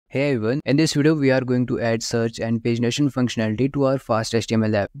Hey everyone, in this video we are going to add search and pagination functionality to our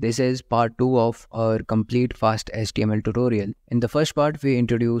FastHTML app. This is part 2 of our complete FastHTML tutorial. In the first part we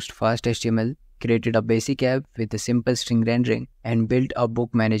introduced FastHTML, created a basic app with a simple string rendering and built a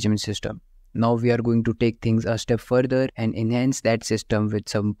book management system. Now we are going to take things a step further and enhance that system with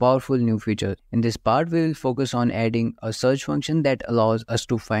some powerful new features. In this part we will focus on adding a search function that allows us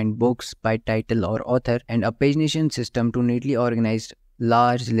to find books by title or author and a pagination system to neatly organize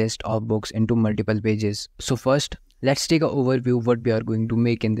large list of books into multiple pages. So first, let's take an overview of what we are going to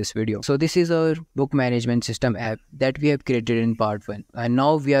make in this video. So this is our book management system app that we have created in part 1. And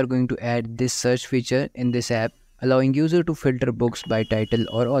now we are going to add this search feature in this app, allowing user to filter books by title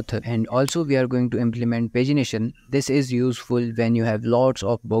or author. And also we are going to implement pagination. This is useful when you have lots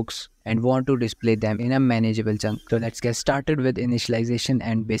of books and want to display them in a manageable chunk. So let's get started with initialization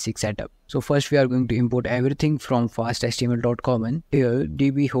and basic setup. So first we are going to import everything from fasthtml.common. Here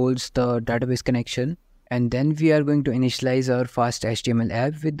DB holds the database connection, and then we are going to initialize our FastHTML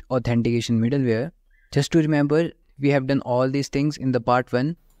app with authentication middleware. Just to remember, we have done all these things in the part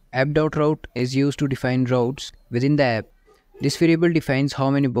 1. App.route is used to define routes within the app. This variable defines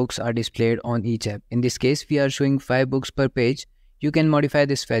how many books are displayed on each app. In this case, we are showing 5 books per page. You can modify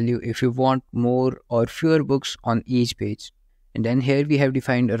this value if you want more or fewer books on each page. And then here we have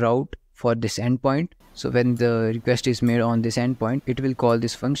defined a route for this endpoint. So when the request is made on this endpoint, it will call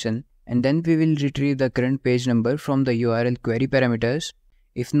this function. And then we will retrieve the current page number from the URL query parameters.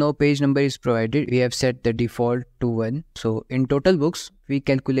 If no page number is provided, we have set the default to 1. So in total books, we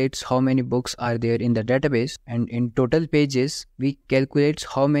calculate how many books are there in the database, and in total pages, we calculate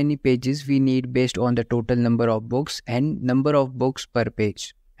how many pages we need based on the total number of books and number of books per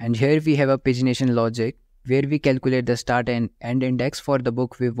page. And here we have a pagination logic where we calculate the start and end index for the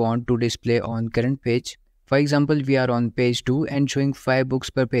book we want to display on current page. For example, we are on page 2 and showing 5 books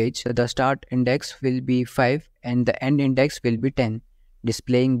per page. So the start index will be 5 and the end index will be 10.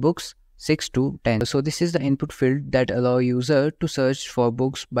 Displaying books 6 to 10. So this is the input field that allow user to search for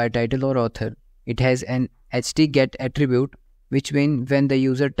books by title or author. It has an htget attribute, which means when the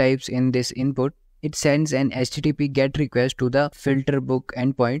user types in this input, it sends an HTTP GET request to the filter book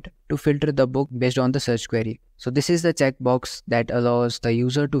endpoint to filter the book based on the search query. So this is the checkbox that allows the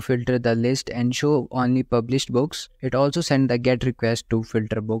user to filter the list and show only published books. It also sends the GET request to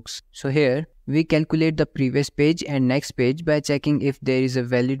filter books. So here we calculate the previous page and next page by checking if there is a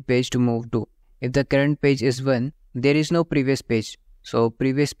valid page to move to. If the current page is 1, there is no previous page. So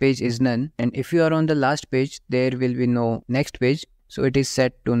previous page is none. And if you are on the last page, there will be no next page. So it is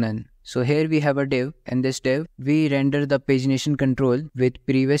set to none. So here we have a div. In this div, we render the pagination control with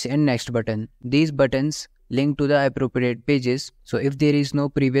previous and next button. These buttons link to the appropriate pages. So if there is no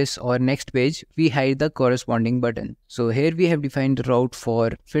previous or next page, we hide the corresponding button. So here we have defined the route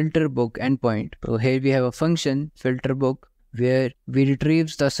for filter book endpoint. So here we have a function filter book where we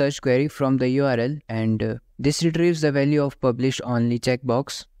retrieves the search query from the URL, and this retrieves the value of published only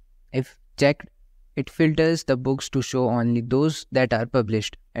checkbox. If checked, it filters the books to show only those that are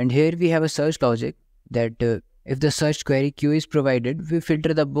published. And here we have a search logic that if the search query queue is provided, we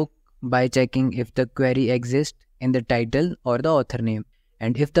filter the book by checking if the query exists in the title or the author name.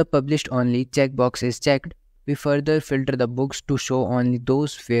 And if the published only checkbox is checked, we further filter the books to show only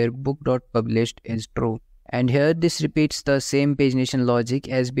those where book.published is true. And here this repeats the same pagination logic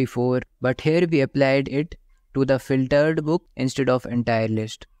as before, but here we applied it to the filtered book instead of entire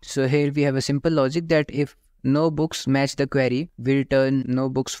list. So here we have a simple logic that if no books match the query, we return no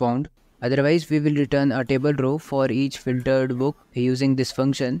books found. Otherwise, we will return a table row for each filtered book using this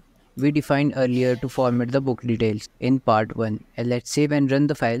function we defined earlier to format the book details in part 1. And let's save and run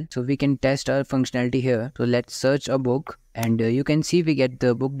the file so we can test our functionality here. So let's search a book, and you can see we get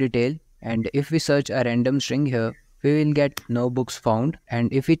the book detail. And if we search a random string here, we will get no books found.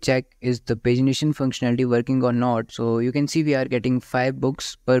 And if we check is the pagination functionality working or not, so you can see we are getting 5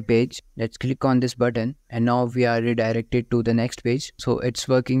 books per page. Let's click on this button and now we are redirected to the next page. So it's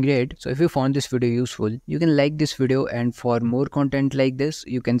working great. So if you found this video useful, you can like this video, and for more content like this,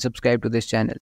 you can subscribe to this channel.